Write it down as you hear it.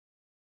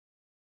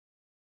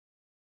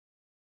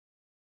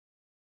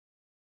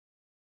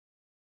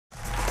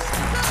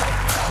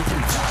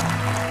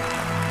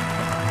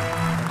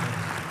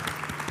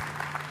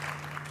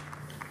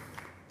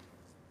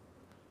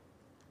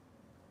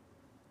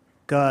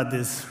God,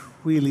 it's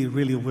really,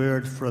 really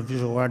weird for a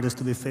visual artist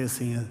to be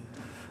facing a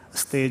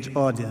stage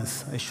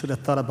audience. I should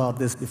have thought about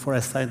this before I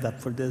signed up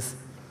for this.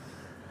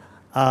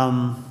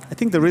 I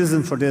think the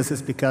reason for this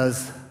is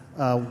because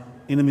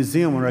in a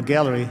museum or a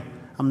gallery,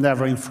 I'm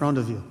never in front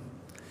of you.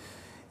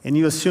 And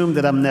you assume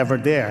that I'm never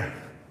there,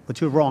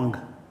 but you're wrong.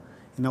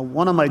 You know,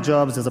 one of my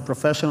jobs as a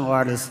professional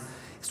artist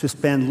is to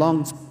spend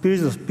long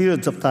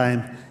periods of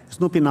time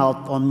snooping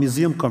out on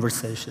museum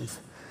conversations,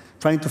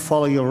 trying to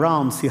follow you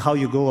around, see how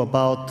you go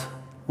about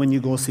when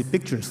you go see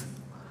pictures.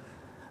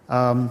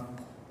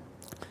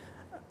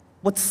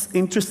 What's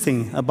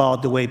interesting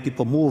about the way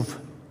people move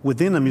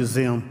within a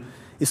museum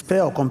is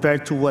pale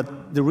compared to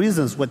the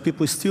reasons why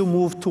people still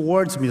move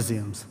towards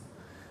museums.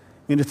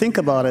 When you think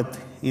about it,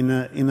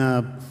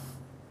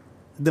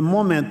 the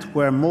moment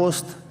where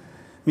most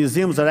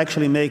museums are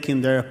actually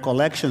making their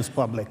collections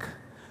public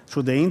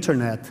through the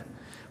internet,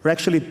 we're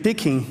actually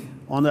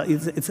picking on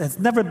it's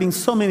never been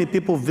so many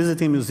people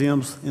visiting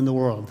museums in the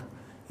world.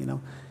 You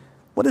know?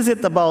 What is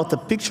it about a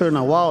picture on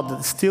a wall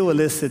that still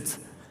elicits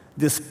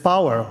this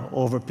power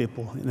over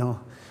people? You know?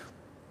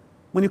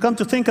 When you come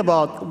to think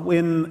about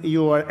when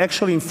you are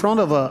actually in front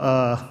of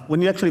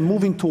when you're actually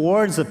moving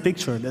towards a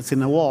picture that's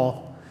in a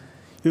wall,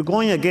 you're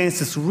going against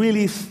this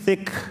really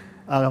thick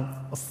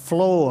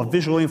flow of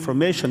visual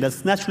information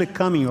that's naturally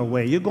coming your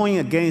way. You're going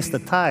against the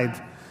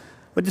tide,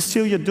 but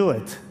still you do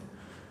it.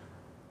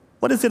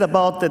 What is it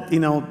about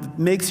that,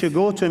 makes you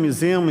go to a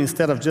museum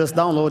instead of just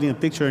downloading a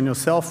picture on your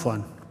cell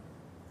phone?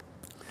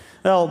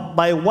 Well,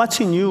 by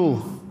watching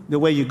you, the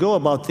way you go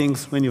about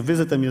things when you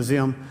visit a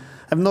museum,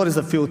 I've noticed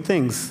a few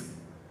things.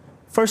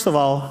 First of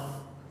all,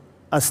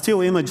 a still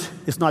image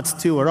is not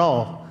still at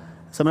all.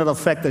 As a matter of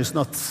fact, there's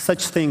not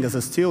such thing as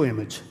a still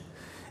image.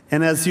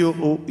 And as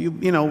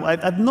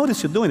I've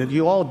noticed you doing it.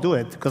 You all do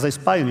it, because I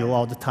spy on you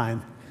all the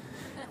time.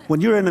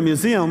 When you're in a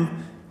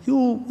museum,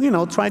 you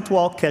try to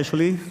walk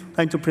casually,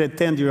 trying to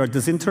pretend you are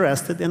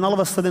disinterested, and all of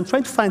a sudden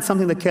try to find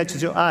something that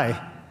catches your eye.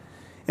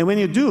 And when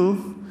you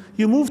do,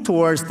 you move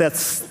towards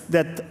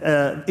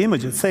that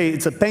image. Say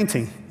it's a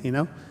painting,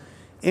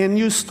 and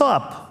you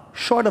stop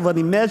short of an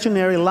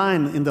imaginary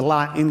line in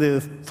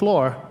the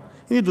floor,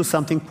 and you do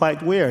something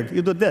quite weird.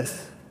 You do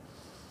this.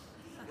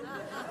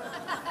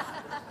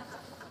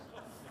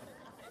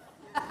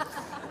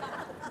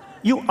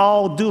 You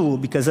all do,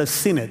 because I've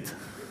seen it.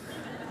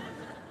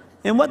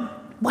 And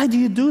why do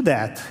you do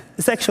that?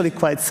 It's actually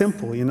quite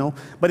simple,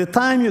 By the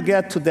time you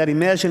get to that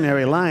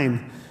imaginary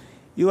line,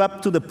 you're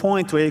up to the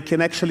point where you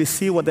can actually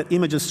see what that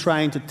image is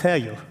trying to tell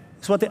you.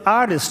 It's what the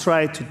artist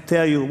tried to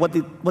tell you,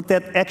 what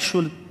that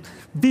actual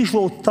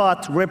visual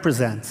thought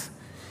represents.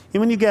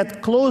 And when you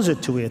get closer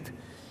to it,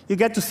 you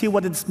get to see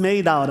what it's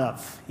made out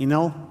of,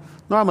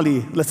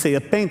 Normally, let's say a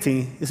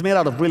painting is made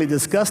out of really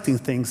disgusting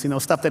things,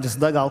 stuff that is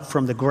dug out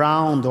from the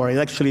ground or is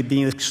actually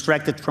being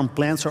extracted from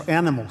plants or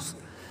animals.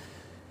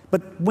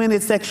 But when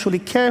it's actually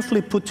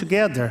carefully put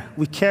together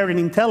with care and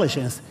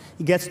intelligence,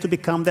 it gets to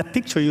become that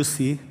picture you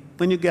see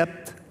when you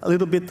get a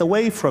little bit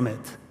away from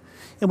it.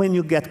 And when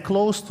you get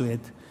close to it,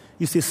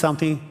 you see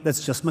something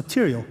that's just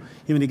material.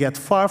 And when you get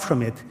far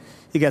from it,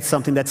 you get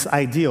something that's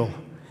ideal.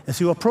 As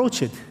you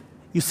approach it,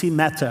 you see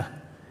matter.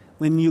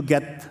 When you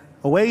get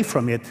away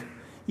from it,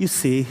 you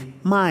see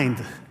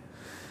mind.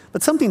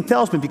 But something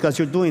tells me, because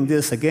you're doing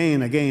this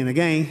again, again,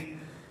 again,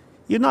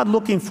 you're not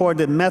looking for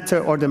the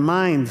matter or the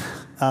mind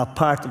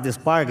part of this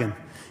bargain.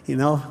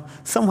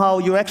 Somehow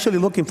you're actually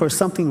looking for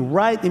something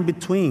right in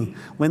between,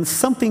 when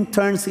something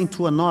turns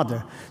into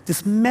another,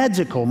 this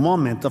magical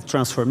moment of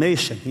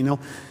transformation,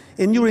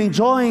 And you're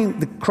enjoying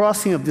the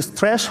crossing of this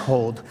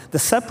threshold that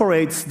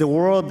separates the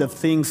world of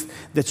things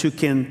that you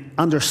can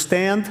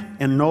understand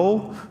and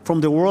know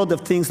from the world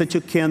of things that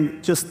you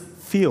can just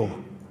feel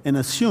and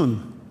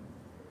assume.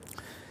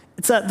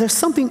 There's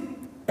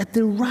something at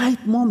the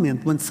right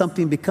moment when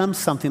something becomes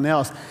something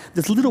else,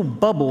 this little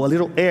bubble, a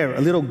little air,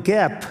 a little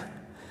gap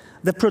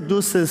that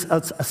produces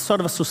a sort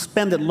of a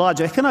suspended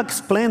logic. I cannot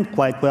explain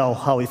quite well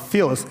how it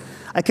feels.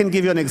 I can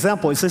give you an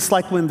example. It's just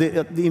like when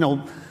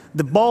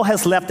the ball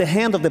has left the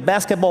hand of the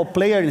basketball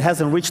player and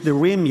hasn't reached the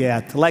rim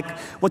yet, like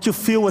what you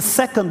feel a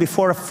second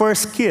before a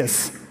first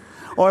kiss,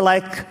 or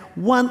like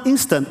 1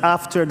 instant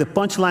after the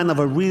punchline of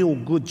a real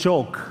good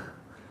joke.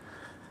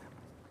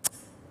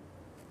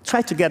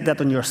 Try to get that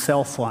on your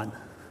cell phone.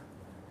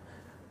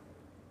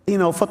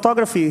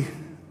 Photography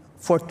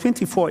for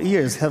 24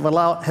 years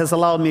has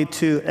allowed me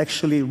to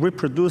actually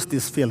reproduce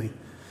this feeling.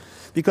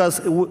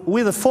 Because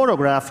with a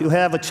photograph, you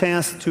have a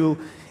chance to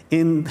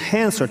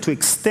enhance or to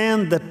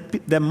extend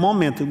the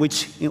moment in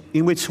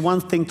which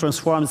one thing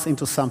transforms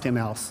into something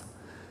else.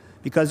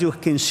 Because you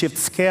can shift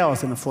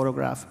scales in a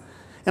photograph.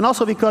 And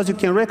also because you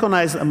can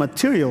recognize a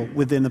material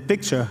within a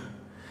picture,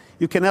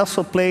 you can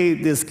also play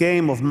this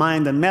game of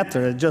mind and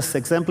matter I just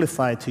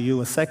exemplified to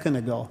you a second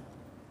ago.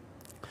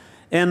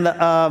 And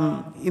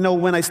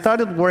when I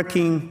started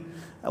working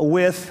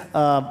with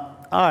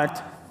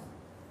art,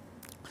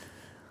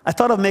 I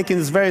thought of making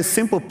these very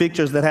simple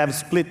pictures that have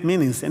split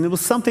meanings, and it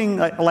was something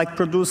like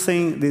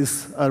producing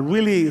these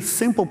really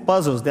simple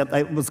puzzles that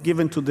I was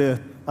given to the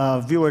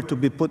viewer to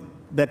be put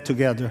back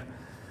together.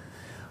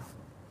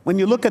 When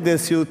you look at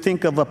this, you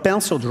think of a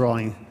pencil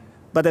drawing,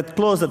 but at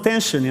close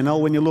attention,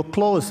 when you look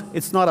close,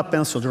 it's not a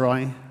pencil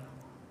drawing.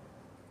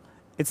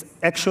 It's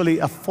actually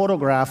a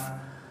photograph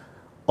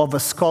of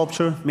a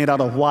sculpture made out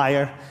of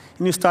wire,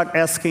 and you start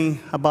asking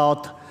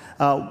about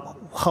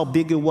how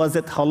big was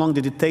it, how long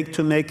did it take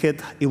to make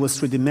it, it was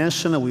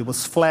three-dimensional, it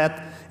was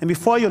flat, and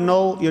before you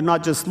know, you're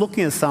not just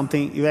looking at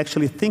something, you're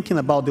actually thinking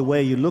about the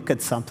way you look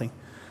at something.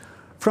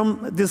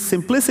 From this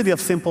simplicity of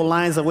simple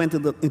lines, I went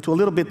into a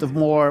little bit of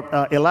more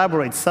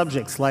elaborate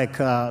subjects, like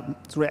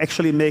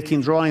actually making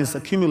drawings,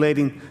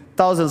 accumulating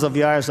thousands of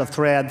yards of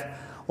thread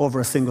over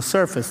a single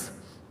surface.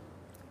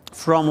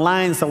 From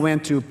lines, I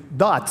went to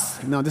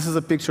dots. Now, this is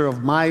a picture of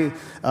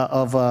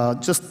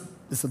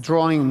it's a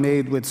drawing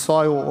made with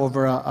soil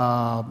over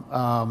a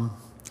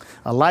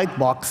light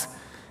box.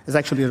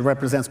 It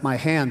represents my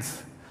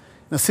hands.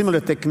 A similar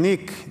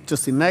technique,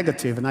 just in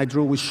negative, and I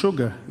drew with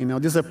sugar.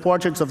 These are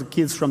portraits of the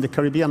kids from the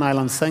Caribbean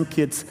islands, sun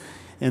kids,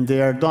 and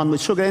they are done with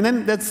sugar. And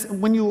then that's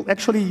when you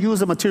actually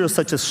use a material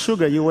such as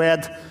sugar, you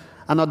add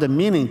another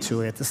meaning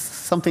to it. It's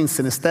something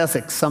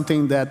synesthetic,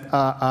 something that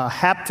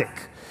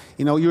haptic.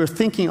 You're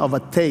thinking of a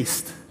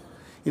taste.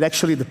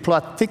 The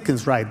plot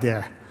thickens right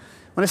there.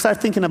 When I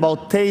started thinking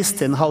about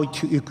taste and how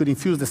you could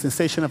infuse the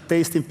sensation of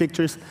taste in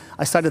pictures,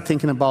 I started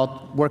thinking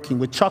about working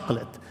with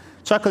chocolate.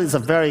 Chocolate is a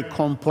very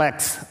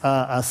complex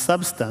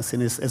substance,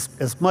 and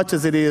as much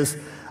as it is,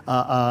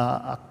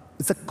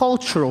 it's a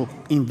cultural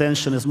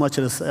invention as much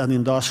as an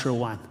industrial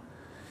one.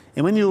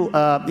 And when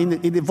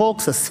it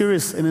evokes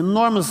an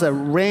enormous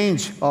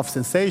range of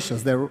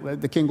sensations.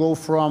 They can go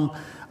from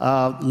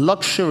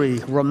luxury,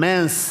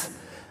 romance,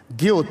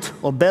 guilt,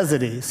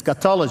 obesity,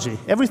 scatology.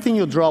 Everything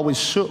you draw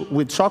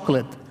with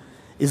chocolate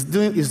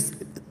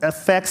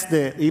affects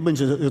the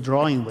image you're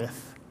drawing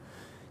with.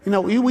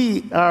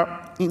 We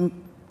are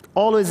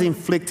always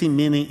inflicting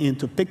meaning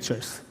into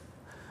pictures.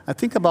 I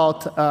think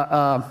about,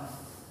 I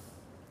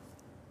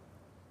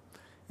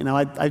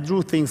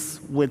drew things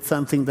with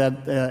something that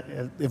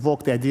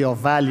evoked the idea of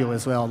value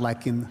as well,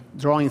 like in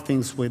drawing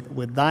things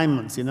with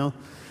diamonds, There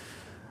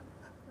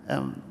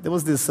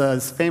was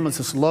this famous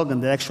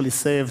slogan that actually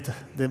saved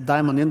the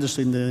diamond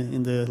industry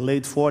in the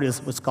late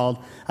 40s. It was called,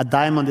 "A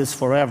diamond is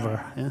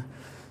forever." Yeah?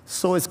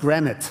 So is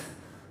granite.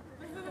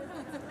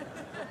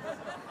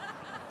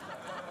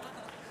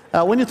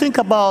 When you think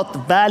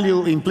about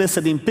value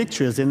implicit in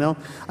pictures,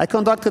 I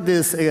conducted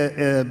this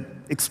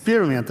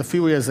experiment a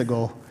few years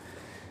ago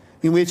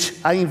in which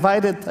I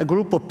invited a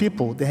group of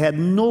people that had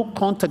no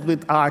contact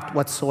with art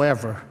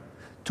whatsoever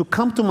to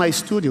come to my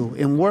studio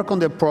and work on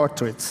their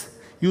portraits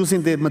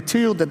using the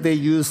material that they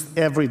used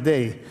every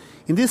day.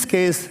 In this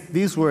case,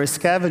 these were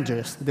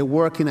scavengers that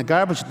work in a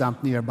garbage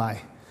dump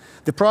nearby.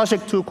 The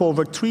project took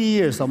over 3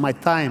 years of my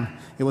time.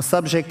 It was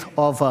subject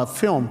of a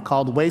film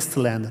called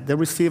Wasteland that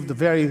received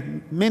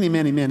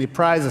many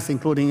prizes,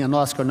 including an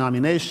Oscar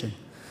nomination.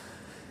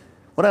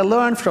 What I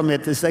learned from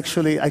it is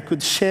actually I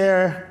could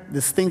share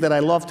this thing that I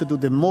love to do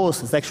the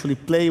most, is actually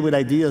play with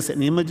ideas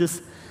and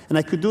images. And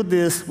I could do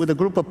this with a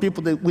group of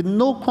people that with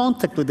no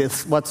contact with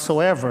this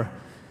whatsoever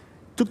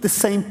took the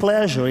same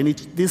pleasure, and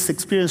this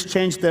experience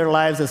changed their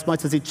lives as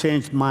much as it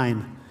changed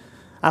mine.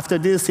 After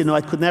this,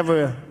 I could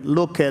never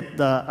look at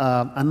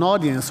an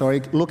audience or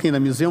looking at a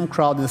museum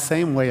crowd in the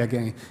same way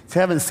again. If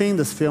you haven't seen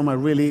this film,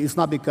 it's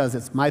not because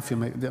it's my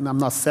film. I'm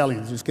not selling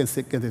it. You can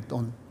get it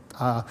on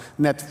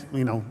net.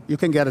 You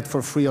can get it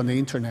for free on the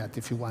internet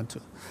if you want to.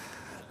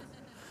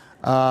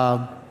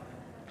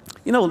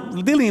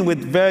 Dealing with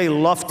very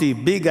lofty,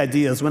 big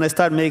ideas, when I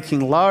started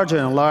making larger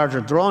and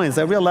larger drawings,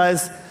 I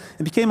realized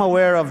I became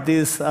aware of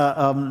this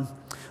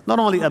not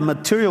only a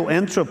material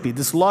entropy,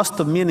 this loss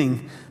of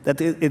meaning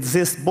that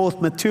exists both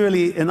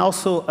materially and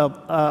also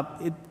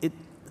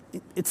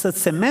it's a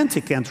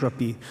semantic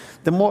entropy.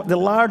 The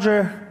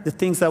larger the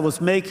things I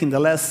was making, the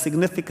less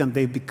significant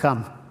they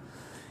become.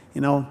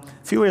 A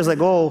few years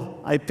ago,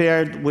 I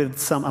paired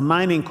with a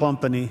mining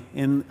company,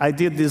 and I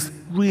did these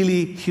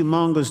really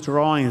humongous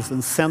drawings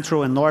in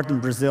central and northern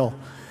Brazil.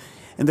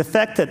 And the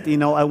fact that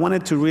I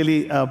wanted to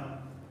really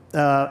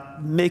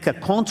make a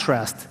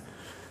contrast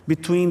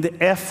between the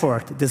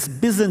effort, this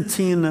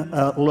Byzantine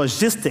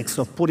logistics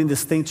of putting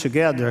this thing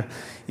together,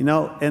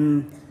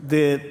 and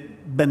the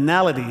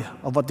banality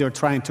of what they're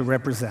trying to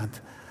represent.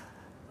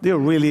 They're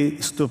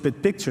really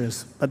stupid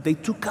pictures, but they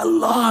took a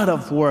lot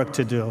of work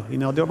to do.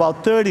 There are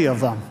about 30 of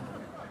them.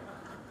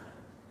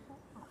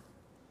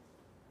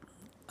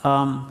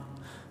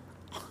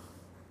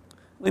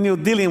 When you're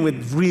dealing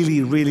with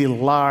really, really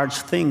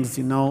large things,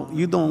 you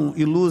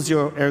lose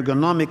your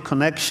ergonomic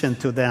connection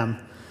to them,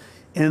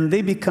 and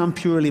they become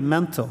purely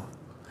mental.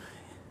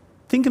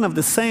 Thinking of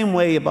the same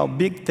way about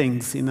big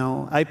things,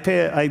 I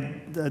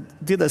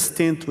did a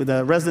stint with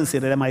a residency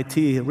at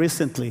MIT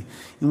recently,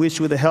 in which,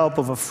 with the help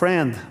of a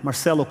friend,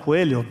 Marcelo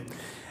Coelho,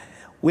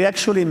 we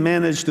actually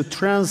managed to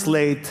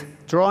translate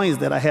drawings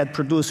that I had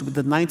produced with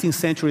the 19th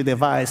century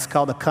device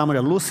called a camera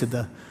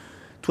lucida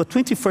to a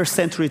 21st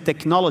century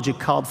technology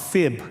called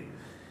FIB,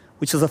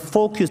 which is a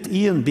focused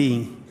ion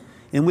beam.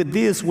 And with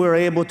this, we're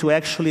able to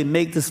actually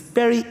make these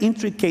very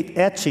intricate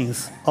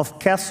etchings of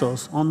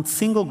castles on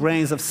single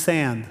grains of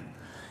sand.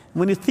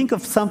 When you think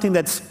of something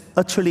that's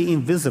utterly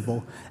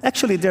invisible,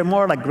 actually they're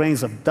more like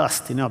grains of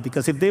dust,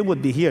 because if they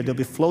would be here, they'll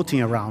be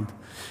floating around.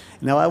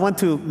 Now, I want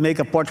to make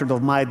a portrait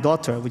of my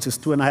daughter, which is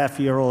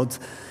 2.5-year-old,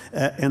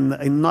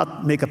 and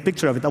not make a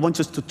picture of it. I want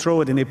just to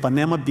throw it in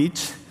Ipanema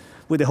Beach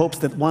with the hopes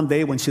that one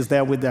day when she's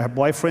there with her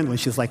boyfriend, when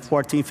she's like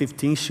 14,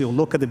 15, she'll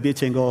look at the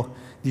beach and go,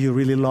 "Do you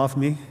really love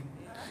me?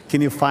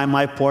 Can you find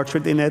my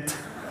portrait in it?"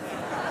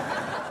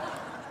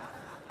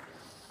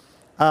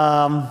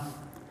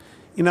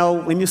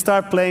 When you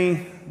start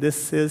playing,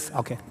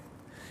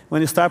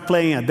 when you start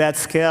playing at that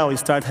scale, you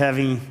start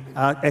having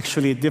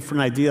actually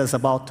different ideas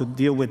about to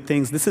deal with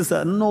things. This is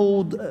an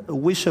old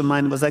wish of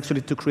mine, was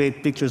actually to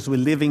create pictures with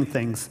living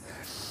things.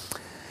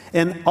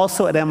 And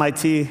also at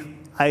MIT,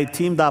 I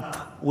teamed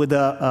up with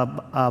a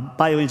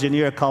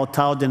bioengineer called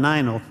Tao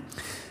Denino.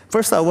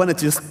 First, I wanted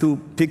to just do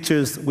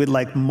pictures with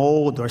like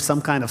mold or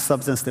some kind of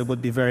substance that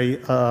would be very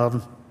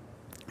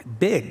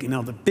big,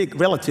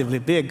 relatively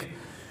big.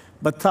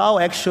 But Tao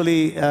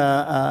actually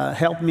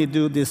helped me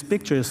do these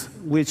pictures,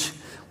 which,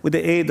 with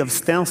the aid of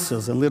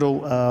stencils,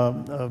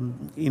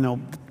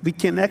 we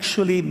can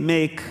actually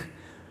make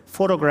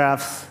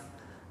photographs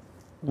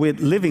with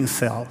living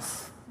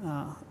cells.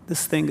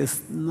 This thing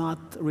is not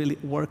really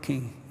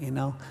working,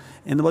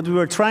 And what we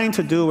were trying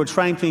to do, we're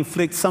trying to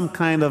inflict some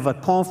kind of a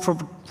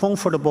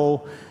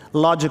comfortable,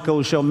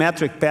 logical,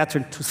 geometric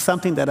pattern to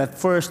something that at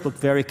first looked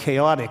very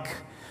chaotic.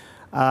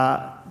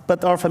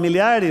 But our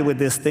familiarity with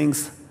these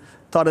things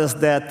taught us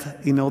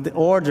that, the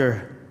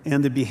order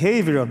and the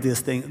behavior of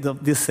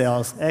these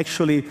cells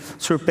actually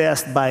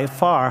surpassed by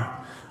far,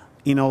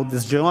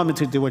 this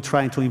geometry that we're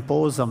trying to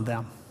impose on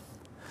them.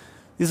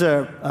 These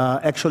are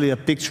actually a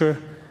picture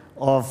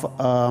of,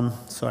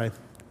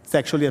 it's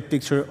actually a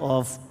picture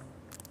of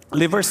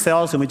liver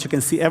cells in which you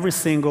can see every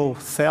single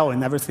cell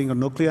and every single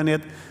nucleus in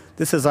it.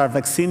 This is our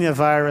vaccinia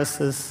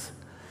viruses.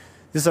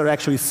 These are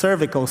actually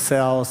cervical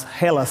cells,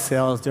 HeLa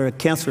cells, they're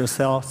cancer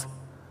cells.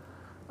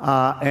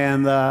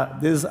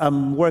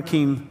 I'm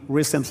working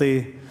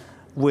recently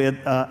with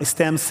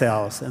stem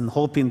cells and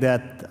hoping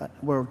that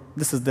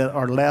this is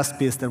our last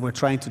piece that we're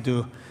trying to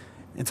do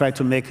and try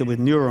to make it with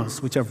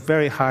neurons, which are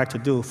very hard to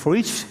do. For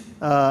each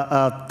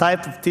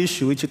type of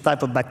tissue, each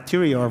type of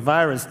bacteria or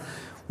virus,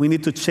 we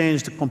need to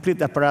change the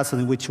complete apparatus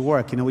in which we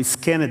work. We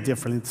scan it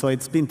differently. So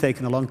it's been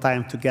taking a long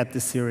time to get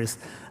this series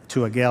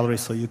to a gallery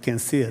so you can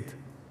see it.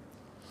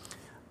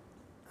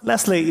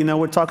 Lastly,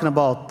 we're talking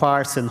about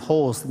parts and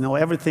wholes.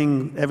 Every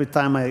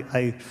time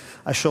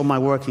I show my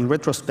work in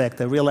retrospect,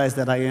 I realize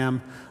that I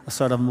am a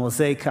sort of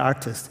mosaic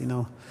artist.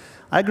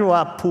 I grew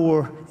up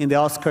poor in the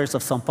outskirts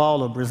of São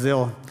Paulo,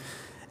 Brazil,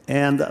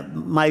 and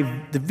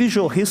the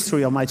visual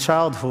history of my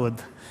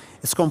childhood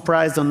is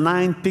comprised of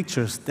 9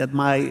 pictures that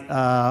my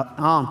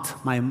aunt,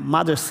 my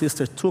mother's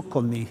sister, took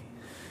of me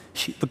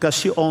because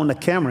she owned a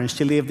camera and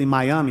she lived in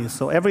Miami.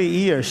 So every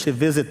year she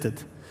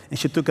visited and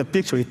she took a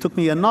picture. It took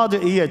me another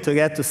year to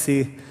get to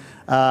see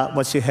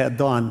what she had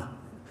done.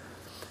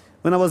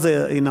 When I was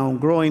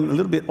growing a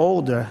little bit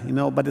older,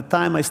 by the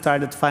time I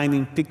started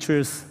finding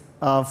pictures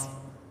of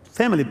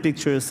family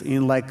pictures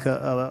in like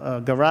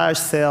garage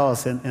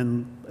sales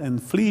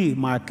and flea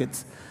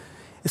markets,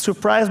 it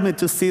surprised me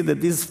to see that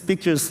these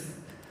pictures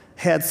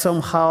had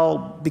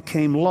somehow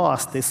became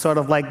lost. They sort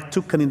of like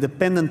took an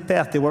independent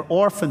path. They were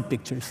orphan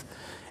pictures.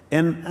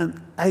 And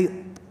I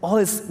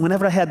always,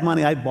 whenever I had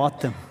money, I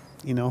bought them,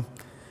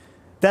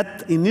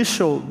 That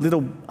initial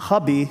little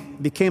hobby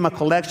became a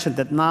collection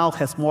that now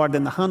has more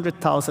than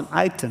 100,000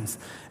 items.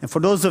 And for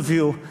those of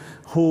you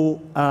who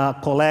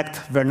collect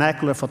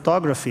vernacular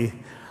photography,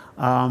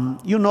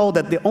 you know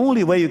that the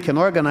only way you can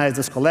organize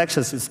these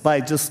collections is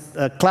by just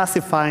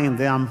classifying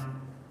them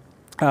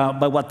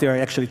by what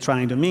they're actually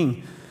trying to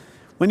mean.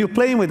 When you're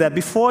playing with that,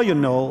 before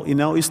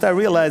you start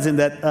realizing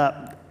that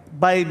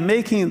by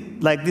making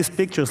like these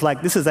pictures,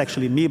 like this is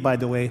actually me, by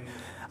the way.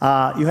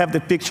 You have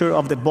the picture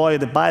of the boy on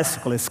the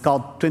bicycle. It's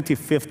called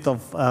 25th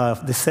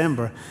of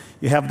December.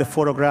 You have the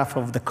photograph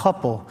of the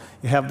couple.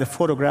 You have the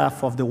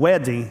photograph of the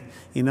wedding,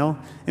 And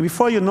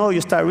before you know,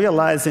 you start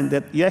realizing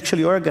that you're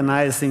actually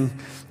organizing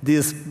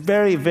these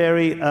very,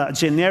 very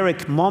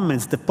generic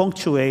moments that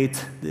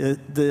punctuate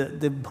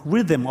the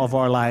rhythm of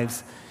our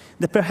lives.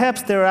 That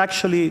perhaps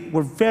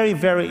were very,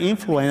 very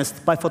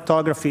influenced by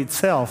photography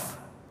itself.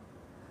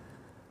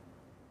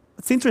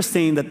 It's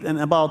interesting that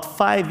about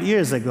 5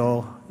 years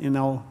ago,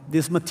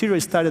 this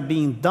material started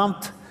being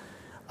dumped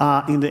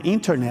in the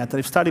internet.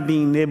 I started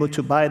being able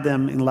to buy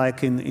them in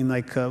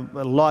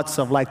lots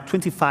of like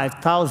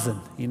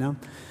 25,000, And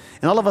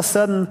all of a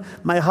sudden,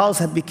 my house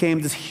had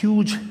become this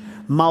huge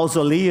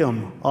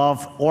mausoleum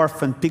of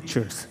orphan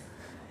pictures.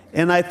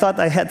 And I thought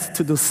I had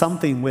to do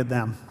something with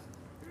them.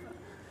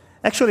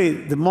 Actually,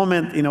 the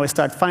moment I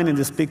started finding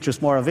these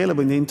pictures more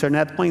available in the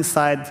internet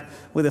coincided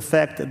with the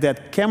fact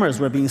that cameras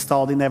were being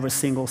installed in every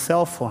single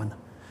cell phone.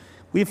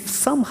 We've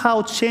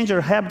somehow changed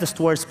our habits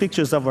towards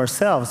pictures of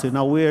ourselves.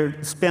 We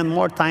spend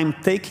more time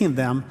taking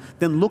them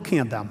than looking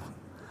at them.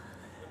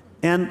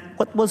 And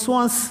what was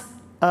once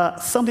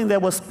something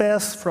that was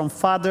passed from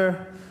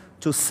father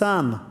to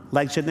son,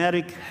 like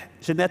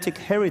genetic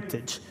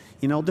heritage,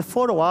 the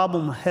photo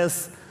album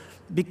has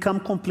become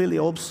completely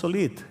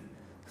obsolete.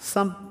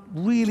 Some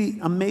really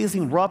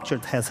amazing rupture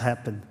has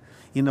happened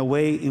in a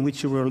way in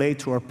which you relate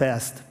to our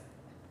past.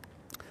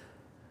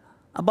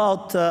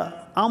 About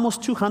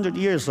almost 200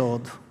 years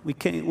old,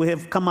 we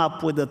have come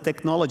up with a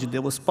technology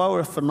that was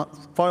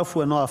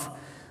powerful enough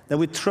that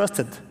we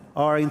trusted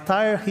our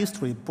entire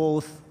history,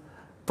 both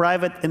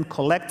private and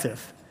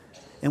collective.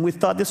 And we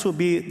thought this would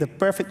be the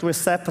perfect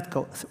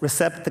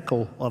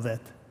receptacle of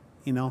it.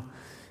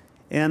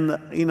 And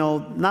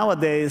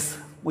nowadays,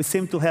 we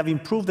seem to have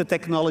improved the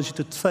technology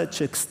to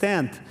such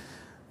extent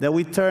that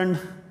we turn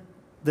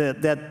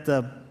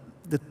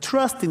the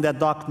trust in that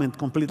document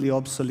completely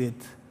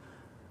obsolete.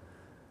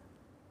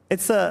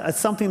 It's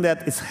something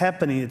that is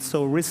happening. It's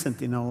so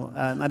recent,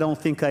 and I don't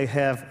think I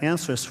have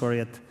answers for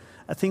it.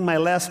 I think my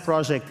last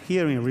project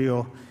here in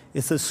Rio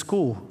is a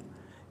school.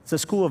 It's a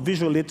school of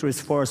visual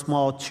literacy for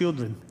small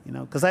children,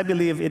 because I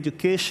believe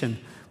education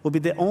will be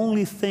the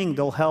only thing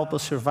that will help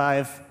us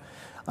survive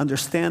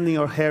understanding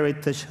our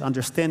heritage,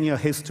 understanding our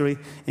history,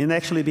 and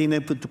actually being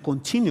able to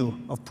continue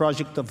a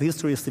project of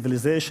history and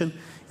civilization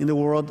in a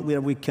world where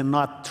we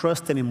cannot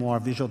trust anymore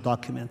visual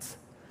documents.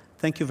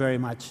 Thank you very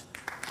much.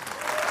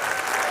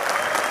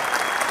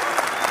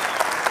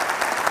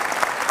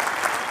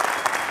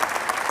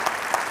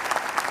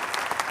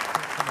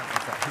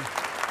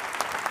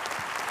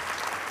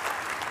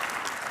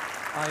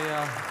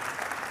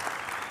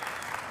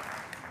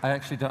 I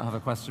actually don't have a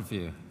question for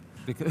you,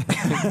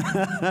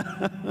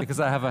 because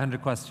I have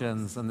 100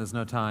 questions and there's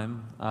no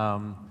time.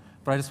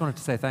 But I just wanted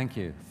to say thank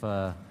you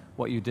for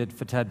what you did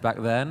for TED back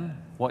then,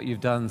 what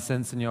you've done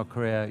since in your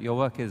career. Your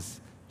work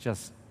is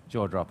just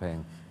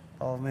jaw-dropping.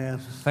 Oh, man.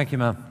 Thank you,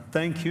 man.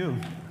 Thank you.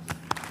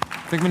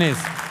 Vik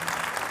Muniz.